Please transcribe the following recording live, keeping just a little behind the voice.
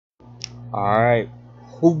Alright.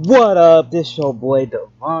 What up? This your boy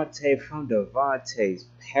Devontae from Devontae's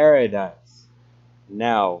Paradise.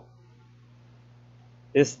 Now,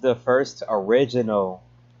 this is the first original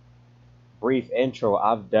brief intro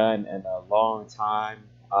I've done in a long time.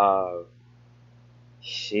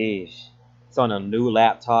 Sheesh. It's on a new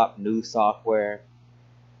laptop, new software.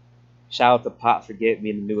 Shout out to Pop for getting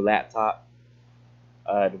me the new laptop.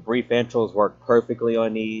 The brief intros work perfectly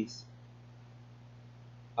on these.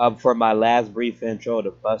 For my last brief intro, the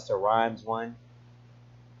Busta Rhymes one,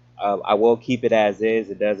 I will keep it as is.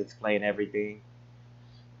 It does explain everything.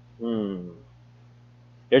 Hmm.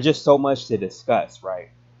 There's just so much to discuss, right?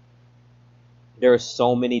 There are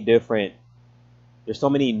so many different. There's so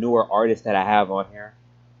many newer artists that I have on here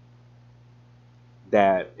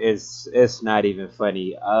that it's not even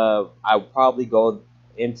funny. I'll probably go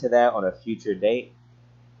into that on a future date.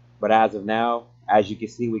 But as of now, as you can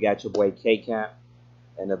see, we got your boy K Camp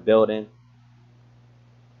in the building.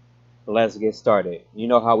 Let's get started. You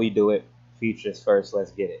know how we do it. Features first.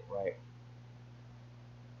 Let's get it right.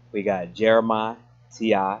 We got Jeremiah,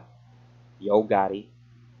 T.I., Yo Gotti,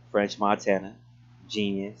 French Montana,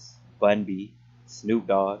 Genius, Bun B, Snoop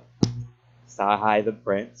Dogg, Sahai the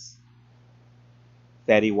Prince,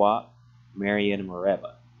 Fetty Wap, Marianne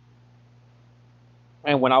Moreva.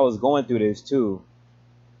 And when I was going through this too,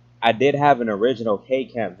 I did have an original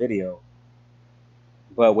K-Camp video,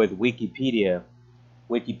 but with Wikipedia,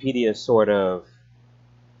 Wikipedia is sort,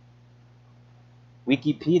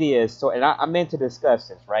 and I meant to discuss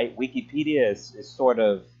this, right? Wikipedia is sort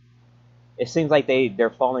of, it seems like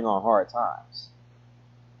they're falling on hard times.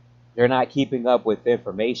 They're not keeping up with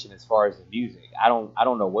information as far as the music. I don't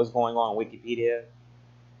know what's going on in Wikipedia,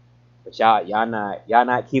 but y'all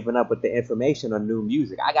not keeping up with the information on new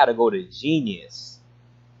music. I gotta go to Genius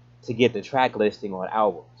to get the track listing on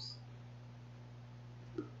albums.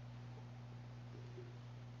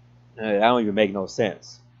 That don't even make no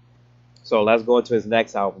sense. So let's go into his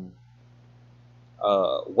next album.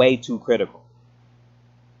 Way Too Critical.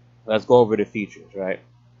 Let's go over the features, right?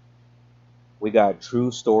 We got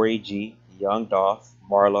True Story G, Young Dolph,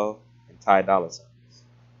 Marlo, and Ty Dolla $ign.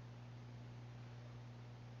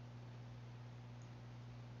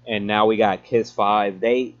 And now we got Kiss 5.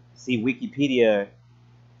 They see Wikipedia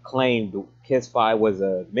claimed Kiss 5 was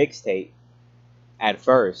a mixtape at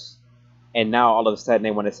first, and now all of a sudden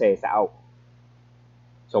they want to say it's an album.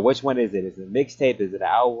 So which one is it? Is it a mixtape? Is it an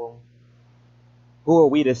album? Who are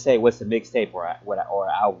we to say what's a mixtape or an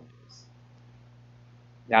album is?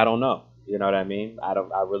 I don't know. You know what I mean? I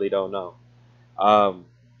really don't know. Um,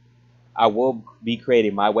 I will be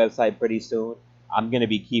creating my website pretty soon. I'm gonna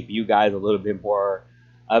be keeping you guys a little bit more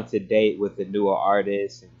up to date with the newer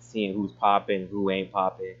artists and seeing who's popping, who ain't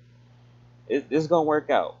popping. It's gonna work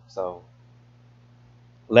out. So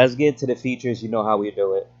let's get to the features. You know how we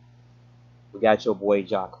do it. We got your boy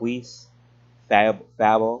Jacquees,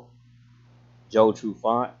 Fabo, Joe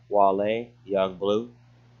Trufant, Wale, Young Blue,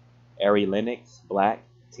 Ari Lennox, Black,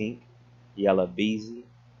 Tink, Yella Beezy,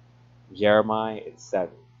 Jeremiah, etc.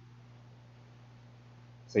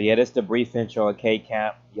 So yeah, that's the brief intro of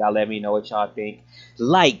K-Camp. Y'all let me know what y'all think.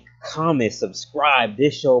 Like, comment, subscribe.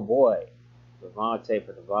 This your boy, Devontae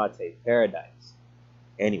for Devontae Paradise.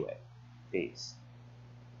 Anyway, peace.